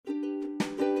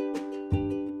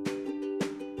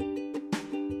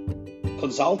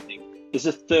Consulting is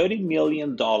a $30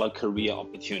 million career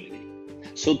opportunity.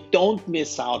 So don't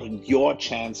miss out on your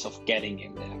chance of getting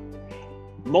in there.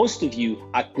 Most of you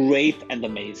are great and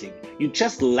amazing. You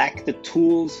just lack the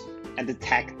tools and the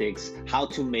tactics how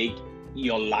to make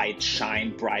your light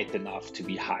shine bright enough to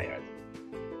be hired.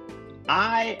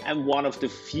 I am one of the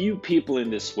few people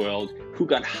in this world who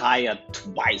got hired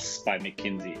twice by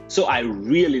McKinsey, so I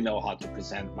really know how to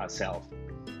present myself.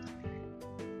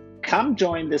 Come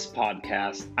join this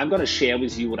podcast. I'm going to share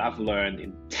with you what I've learned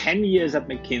in 10 years at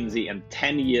McKinsey and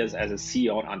 10 years as a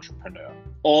CEO and entrepreneur.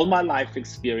 All my life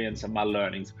experience and my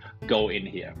learnings go in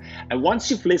here. And once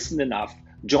you've listened enough,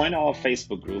 join our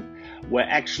Facebook group where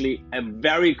actually a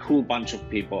very cool bunch of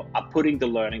people are putting the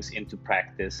learnings into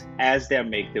practice as they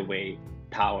make their way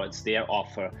towards their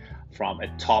offer from a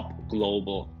top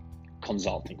global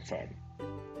consulting firm.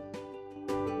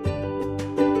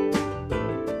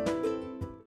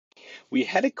 We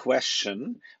had a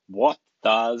question, what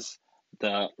does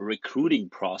the recruiting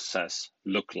process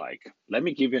look like? Let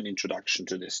me give you an introduction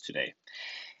to this today.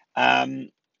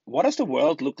 What does the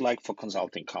world look like for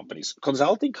consulting companies?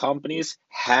 Consulting companies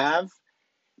have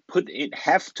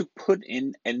to put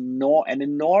in an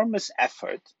enormous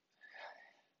effort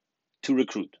to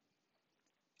recruit.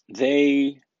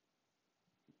 They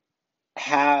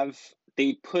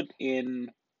put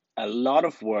in a lot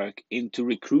of work into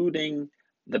recruiting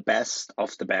the best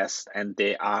of the best, and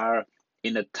they are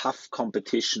in a tough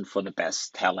competition for the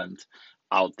best talent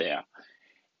out there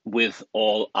with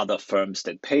all other firms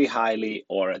that pay highly,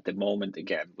 or at the moment,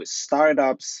 again, with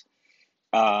startups.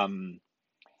 And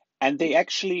they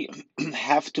actually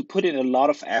have to put in a lot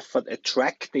of effort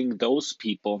attracting those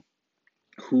people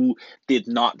who did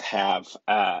not have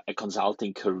a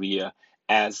consulting career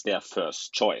as their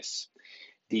first choice.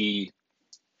 The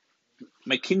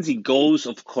McKinsey goes,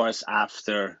 of course,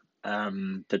 after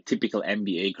the typical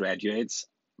MBA graduates,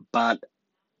 but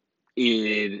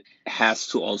it has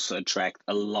to also attract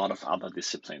a lot of other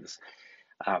disciplines.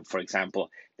 For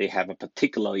example, they have a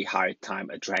particularly hard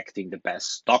time attracting the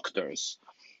best doctors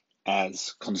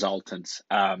as consultants,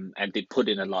 and they put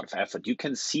in a lot of effort. You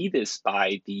can see this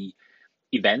by the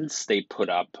events they put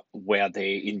up where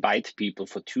they invite people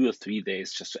for 2 or 3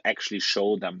 days just to actually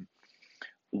show them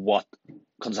what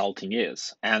consulting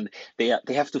is. And they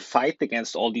have to fight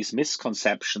against all these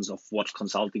misconceptions of what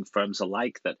consulting firms are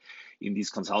like, that in these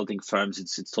consulting firms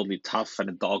it's totally tough and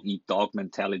a dog eat dog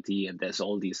mentality, and there's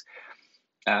all these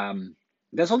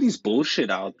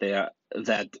bullshit out there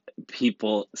that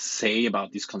people say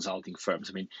about these consulting firms.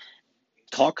 I mean,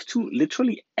 talk to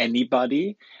literally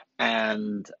anybody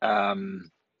and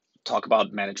talk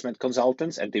about management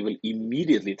consultants, and they will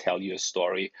immediately tell you a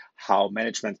story how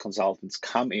management consultants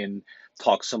come in,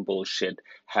 talk some bullshit,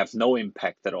 have no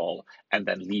impact at all, and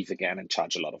then leave again and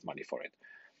charge a lot of money for it.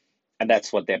 And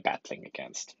that's what they're battling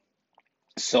against.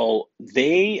 So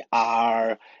they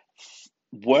are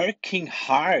working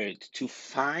hard to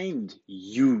find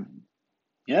you.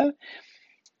 Yeah.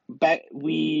 But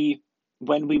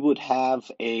when we would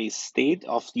have a state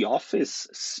of the office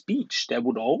speech, there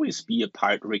would always be a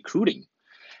part recruiting.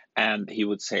 And he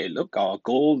would say, look, our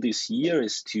goal this year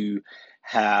is to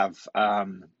have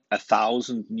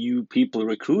 1,000 new people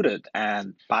recruited.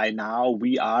 And by now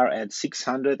we are at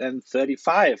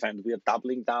 635 and we are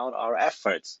doubling down our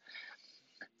efforts.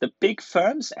 The big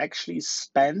firms actually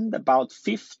spend about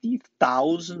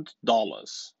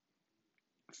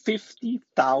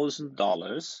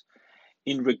 $50,000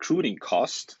 in recruiting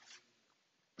cost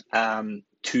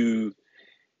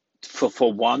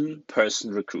for one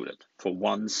person recruited, for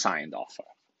one signed offer.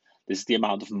 This is the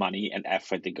amount of money and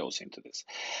effort that goes into this.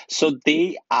 So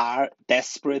they are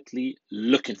desperately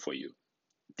looking for you.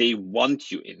 They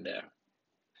want you in there.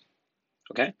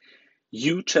 Okay?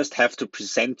 You just have to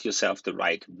present yourself the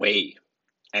right way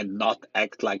and not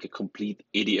act like a complete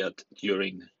idiot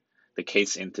during the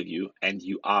case interview, and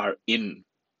you are in.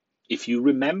 If you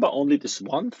remember only this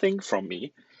one thing from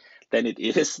me, then it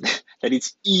is that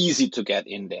it's easy to get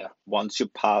in there once you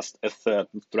passed a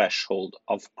certain threshold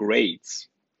of grades.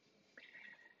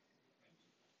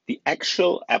 The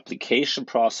actual application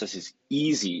process is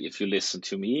easy if you listen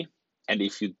to me and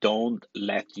if you don't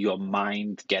let your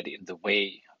mind get in the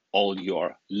way, all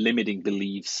your limiting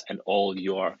beliefs and all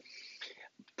your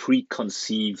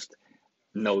preconceived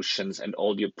notions and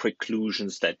all your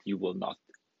preclusions that you will not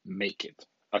make it.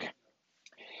 Okay.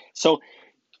 So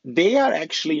they are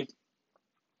actually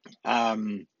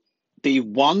they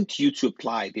want you to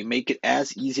apply. They make it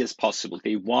as easy as possible.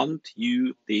 They want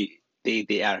you, they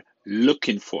are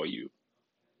looking for you.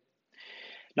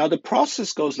 Now the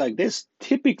process goes like this.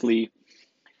 Typically,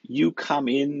 you come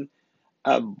in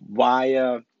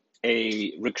via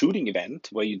a recruiting event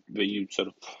where you sort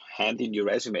of hand in your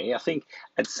resume. I think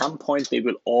at some point they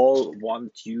will all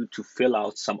want you to fill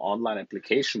out some online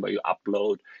application where you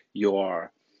upload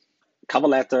your cover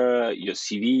letter, your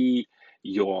CV,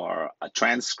 your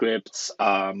transcripts,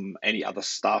 any other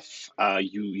stuff.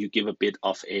 You give a bit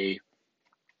of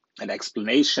an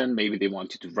explanation. Maybe they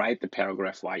want you to write the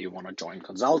paragraph why you want to join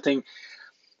consulting.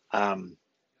 Um,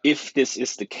 if this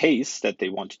is the case that they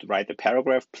want you to write a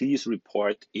paragraph, please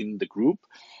report in the group.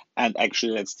 And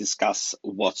actually, let's discuss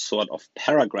what sort of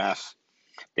paragraph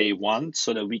they want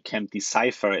so that we can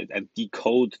decipher it and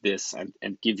decode this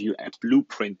and give you a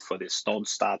blueprint for this.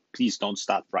 Please don't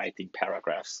start writing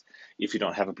paragraphs if you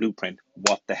don't have a blueprint.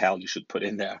 What the hell you should put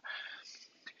in there.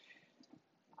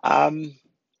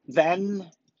 Then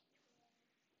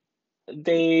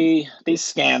they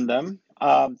scan them.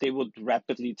 They would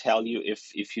rapidly tell you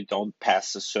if you don't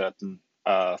pass a certain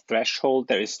threshold.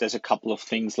 There's a couple of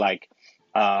things like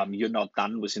you're not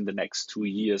done within the next 2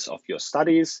 years of your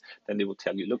studies. Then they will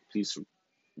tell you, look, please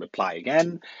reply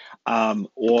again,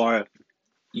 or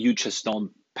you just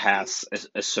don't pass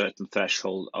a certain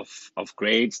threshold of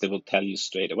grades. They will tell you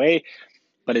straight away,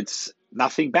 but it's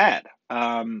nothing bad.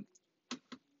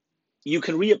 You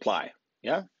can reapply.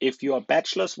 Yeah, if your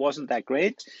bachelor's wasn't that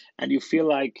great and you feel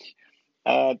like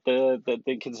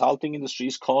the consulting industry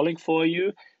is calling for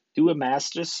you, do a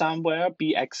master's somewhere,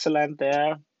 be excellent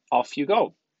there, off you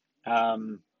go.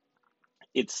 Um,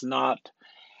 it's not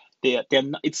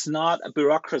it's not a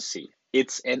bureaucracy.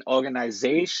 It's an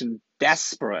organization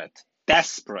desperate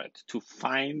to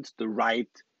find the right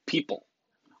people.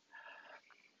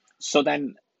 So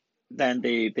then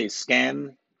they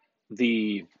scan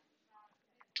the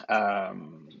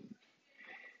um,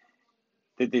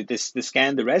 they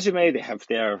scan the resume. They have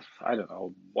their, I don't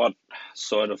know what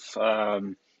sort of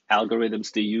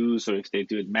algorithms they use, or if they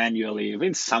do it manually.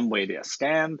 In some way they are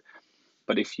scanned.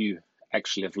 But if you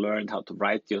actually have learned how to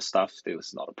write your stuff, this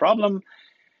is not a problem.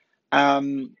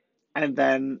 And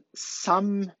then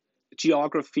some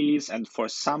geographies and for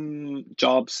some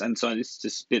jobs and so on, it's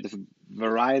just a bit of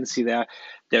variance there.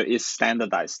 There is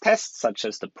standardized tests such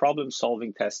as the problem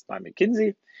solving test by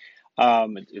McKinsey.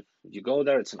 If you go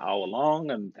there, it's an hour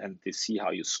long, and they see how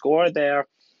you score there.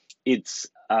 It's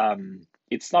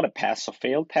not a pass or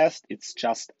fail test. It's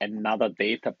just another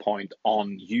data point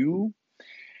on you.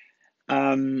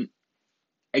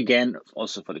 Again,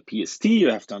 also for the PST, you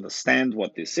have to understand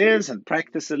what this is and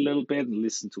practice a little bit and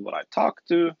listen to what I talked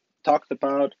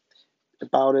about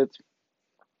it.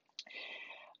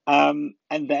 And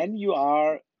then you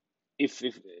are,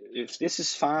 if this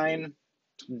is fine,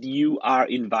 you are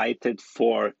invited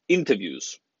for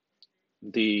interviews.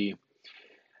 The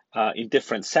In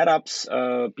different setups,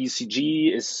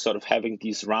 BCG is sort of having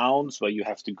these rounds where you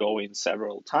have to go in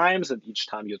several times, and each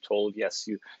time you're told yes,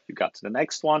 you got to the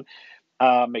next one.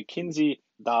 McKinsey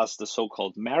does the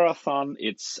so-called marathon.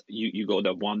 It's you go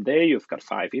there one day, you've got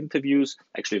 5 interviews.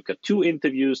 Actually, you've got 2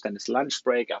 interviews, then it's lunch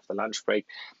break. After lunch break,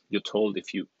 you're told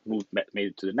if you made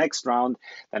it to the next round.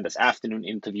 Then there's afternoon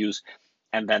interviews,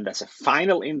 and then there's a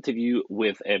final interview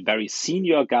with a very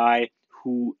senior guy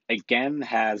who again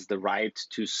has the right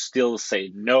to still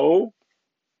say no.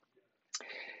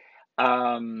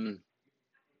 Or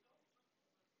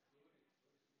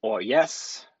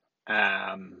yes.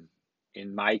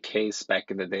 In my case,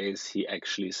 back in the days, he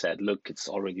actually said, look, it's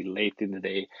already late in the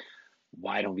day.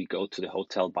 Why don't we go to the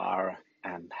hotel bar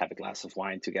and have a glass of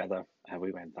wine together? And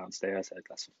we went downstairs, had a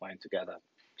glass of wine together,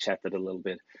 chatted a little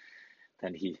bit.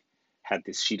 Then he had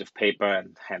this sheet of paper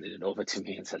and handed it over to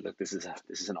me and said, look, this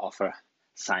is an offer.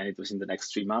 Sign it within the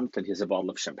next 3 months, and here's a bottle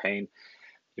of champagne.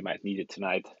 You might need it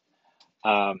tonight.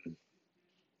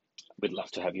 We'd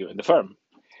love to have you in the firm.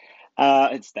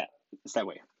 It's that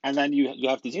way. And then you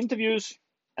have these interviews,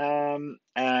 and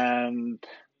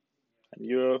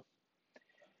you're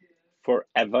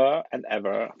forever and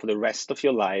ever, for the rest of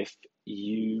your life,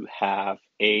 you have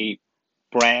a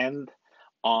brand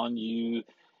on you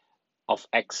of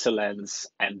excellence,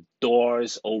 and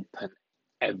doors open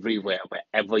everywhere.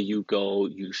 Wherever you go,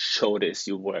 you show this.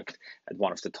 You worked at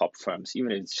one of the top firms,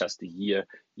 even if it's just a year,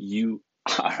 you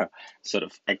are sort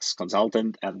of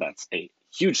ex-consultant, and that's a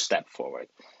huge step forward.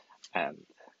 And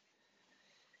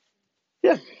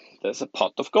yeah, there's a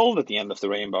pot of gold at the end of the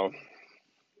rainbow.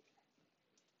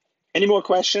 Any more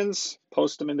questions?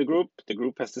 Post them in the group. The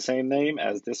group has the same name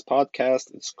as this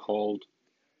podcast. It's called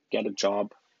Get a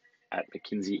Job at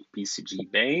McKinsey BCG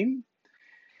Bain.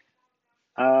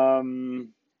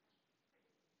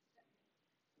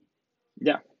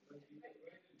 Yeah,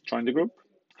 join the group.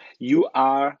 You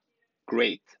are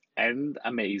great and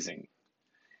amazing.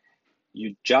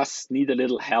 You just need a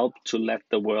little help to let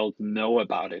the world know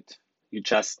about it. You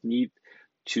just need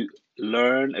to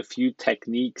learn a few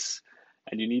techniques,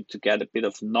 and you need to get a bit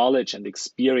of knowledge and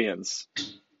experience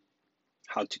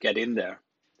how to get in there.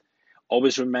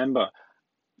 Always remember,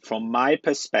 from my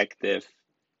perspective,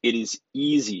 it is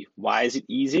easy. Why is it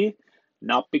easy?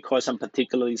 Not because I'm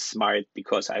particularly smart,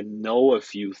 because I know a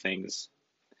few things.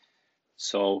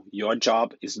 So your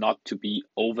job is not to be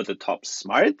over the top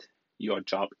smart. Your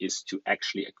job is to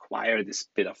actually acquire this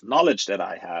bit of knowledge that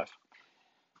I have,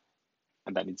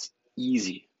 and then it's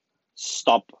easy.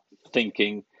 Stop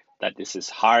thinking that this is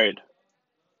hard.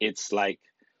 It's like,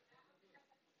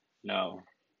 no,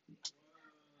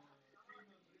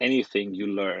 anything you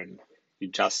learn, you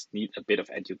just need a bit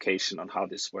of education on how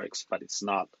this works, but it's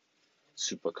not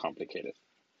super complicated.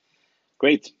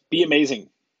 Great. Be amazing.